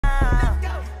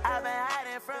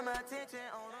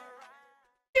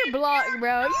You're blocked,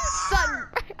 bro. You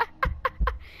suck.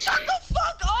 Shut the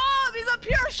fuck up! He's a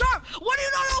pure sharp! What do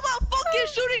you not know about fucking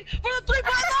shooting from the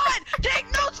 3-point line? Take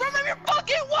notes from him, you're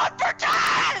fucking 1 for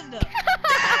 10!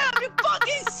 Damn, you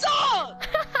fucking suck!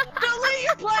 Delete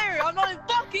your player! I'm not even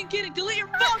fucking kidding, delete your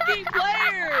fucking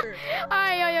player!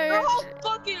 You're all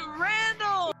fucking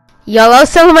random! Yo, I was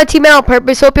selling my team out on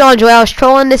purpose. Hope y'all enjoy. I was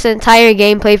trolling this entire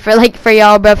gameplay for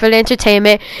y'all, bro, for the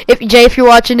entertainment. If you're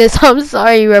watching this, I'm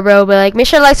sorry, bro, but like, make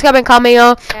sure to like, subscribe, and comment,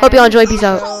 y'all. Hope y'all enjoy. Peace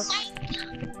out.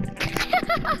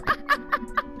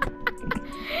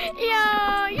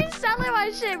 Yo, you're selling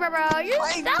my shit, bro. You're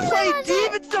selling my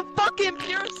shit. It's a fucking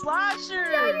pure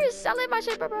slasher. Yo, you're selling my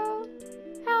shit, bro.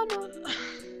 Hell no.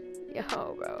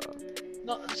 Yo, bro.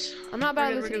 No, I'm not about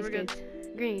to lose these kids.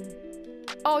 Green.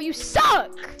 Oh, you suck!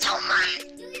 I'm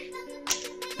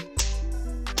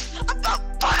the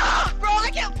fuck, bro. I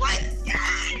can't play this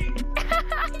game.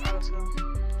 Let's go.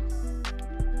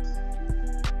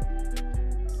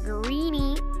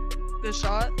 Greenie. Good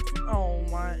shot. Oh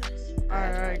my.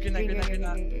 Alright, good night.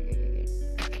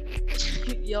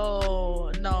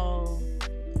 Yo, no.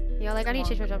 Yo, like, I need to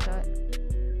change my jump shot.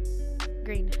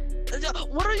 Green.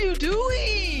 What are you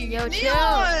doing? Yo, chill.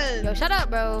 Neon! Yo, shut up,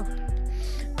 bro.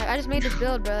 Like, I just made this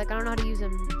build, bro. Like, I don't know how to use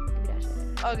them. Give me that shit.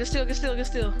 Oh, good steal.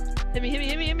 Hit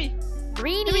me.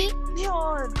 Greenie.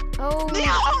 Neon. Oh.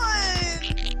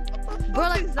 Neon! Bro,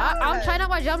 like, I'm trying out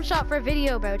my jump shot for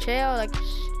video, bro. Chill. Like,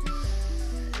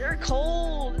 you're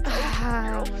cold.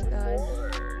 Oh my god.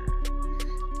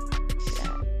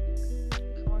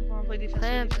 Come on, play defense.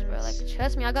 Clamps, bro. Like,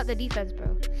 trust me, I got the defense,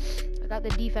 bro. I got the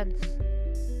defense.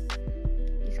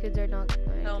 These kids are not.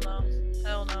 Right. Hell no.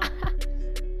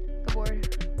 Go board.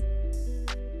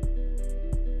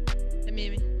 Hit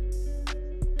me.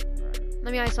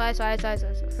 Let me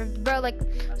ISO. Bro, like,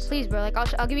 please, bro. Like,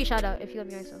 I'll give you a shout out if you let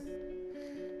me ISO.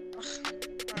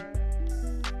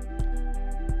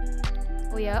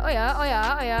 Oh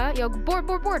yeah. Yo,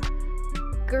 board.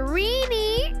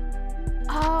 Greenie.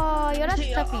 Oh, yo, that's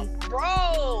toughy.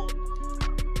 Bro.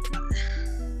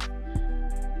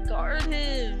 Guard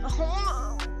him.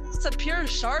 Oh, it's a pure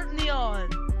sharp Neon.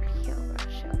 Yo, bro,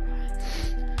 chill, bro.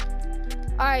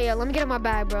 Alright, yeah, let me get in my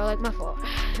bag, bro. Like, my fault.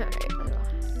 Alright, let's go.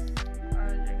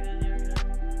 Alright, you're good.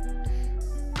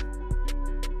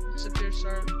 It's a pure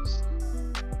sharp.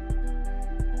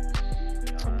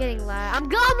 I'm getting lag. I'm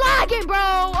lagging, bro.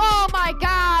 Oh my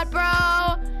god, bro.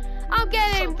 I'm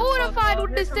getting bootified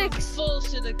with the sticks.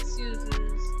 Bullshit excuses.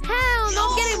 Hell no,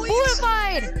 I'm getting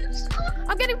bootified.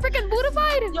 I'm getting freaking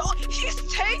bootified. Yo, he's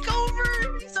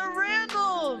takeover. He's a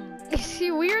random. Is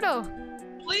he weirdo?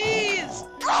 Please,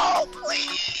 bro,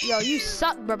 please. Yo, you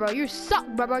suck, bro. You suck.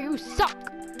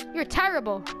 You're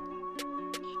terrible.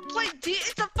 Play D.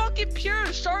 It's a fucking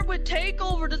pure sharp with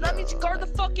takeover. Does that mean you guard the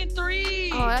fucking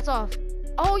 3? Oh, that's off.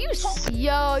 Oh, you're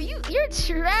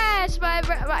trash, my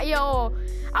yo.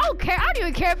 I don't care. I don't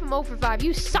even care if I'm 0 for 5.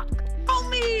 You suck. Help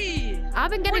me.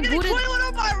 I've been getting booted. 21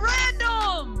 on my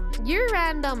random. You're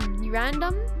random. You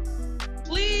random?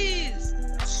 Please.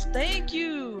 Thank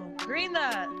you. Green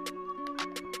that.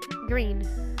 Green.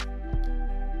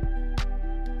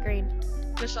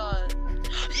 Good shot.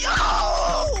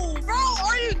 Yo, bro,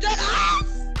 are you dead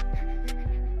ass?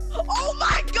 Oh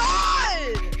my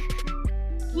god.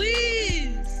 Please.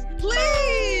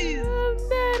 I'm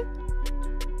dead.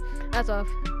 That's off.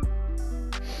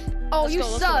 Oh, you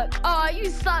suck. Oh, you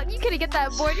suck. You couldn't get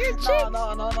that board. You're cheap.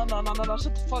 No.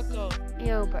 Shut the fuck up.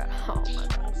 Yo, bro. Oh my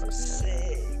god. 0 for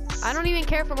 6. I don't even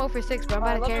care if I'm 0 for 6, bro. I'm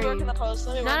about to carry you. No.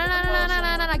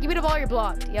 Give me the ball. You're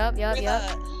blocked. Yup.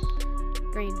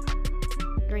 Green.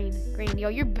 Yo,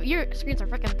 your screens are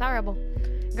freaking terrible.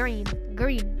 Green.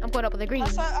 I'm going up with a green.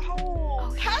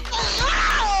 Oh,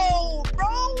 how,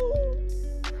 bro?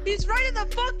 He's right in the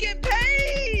fucking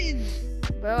pain.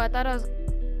 Bro, I thought I was.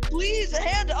 Please,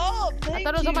 hand up. I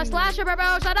thought it was on my slasher,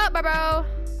 bro. Shut up, bro.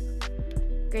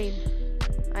 Green.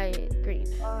 Green.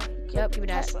 Yep, give me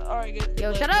that. Alright, good.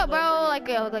 Yo, shut up, bro. Like.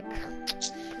 Who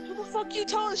the fuck you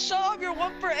telling? Shut up. You're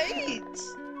 1 for 8.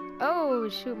 Oh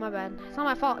shoot, my bad. It's not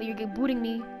my fault. You're booting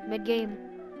me mid-game.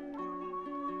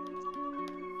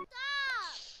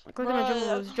 Click on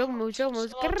the jump moves.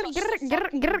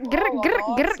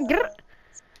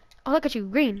 Oh, look at you,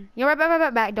 green. You're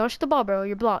right back. Don't shoot the ball, bro.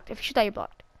 You're blocked. If you shoot that, you're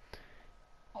blocked.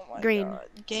 Oh my green. God.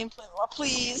 Gameplay,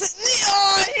 please.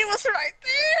 Neon, he was right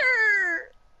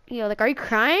there. Yo, like, are you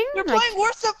crying? You're playing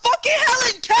worse than fucking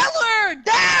Helen Keller.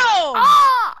 Down.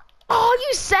 Oh,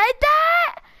 you said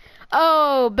that?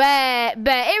 Oh, bet.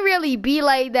 It really be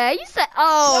like that. You said,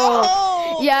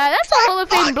 oh. No, yeah, that's a Hall of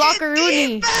Fame blocker,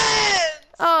 Rooney.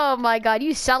 Oh my God,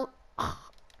 you sell.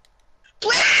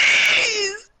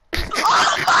 Please!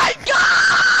 Oh my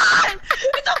god!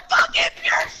 It's a fucking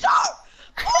pure shark!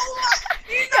 Oh my...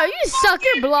 Yo, you suck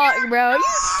your block, bro. You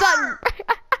suck.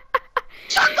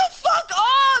 Shut the fuck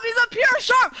up! He's a pure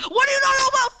shark! What do you not know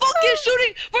about fucking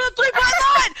shooting from the 3-point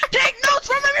line? Take notes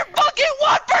from him, you're fucking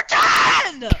 1 for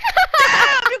 10!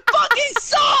 Damn, you fucking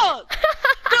suck!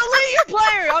 Delete your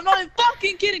player! I'm not even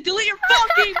fucking kidding! Delete your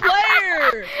fucking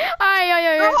player! Alright,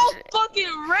 yo. You're all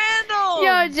fucking random!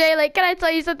 Yo, Jay, like, can I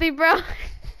tell you something, bro?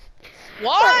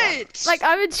 What? Like,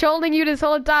 I've been trolling you this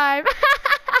whole time.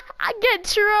 I get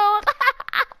trolled.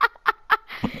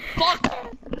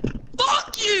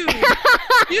 Fuck you!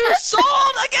 You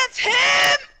sold against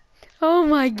him! Oh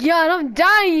my god, I'm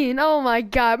dying. Oh my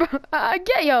god, bro. I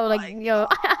get yo, like, yo.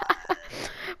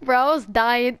 Bro, I was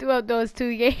dying throughout those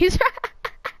 2 games.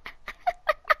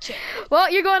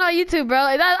 Well, you're going on YouTube, bro.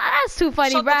 Like, that's too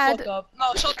funny, Brad. Shut the fuck up.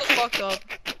 No, shut the fuck up.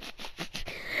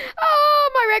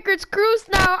 Oh, my record's cruised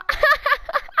now.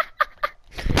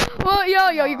 Well,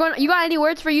 yo, you got any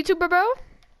words for YouTuber, bro?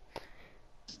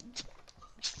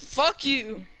 Fuck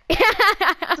you. Get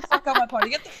the fuck out of my party.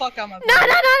 Get the fuck out of my party. No.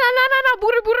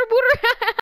 Booter.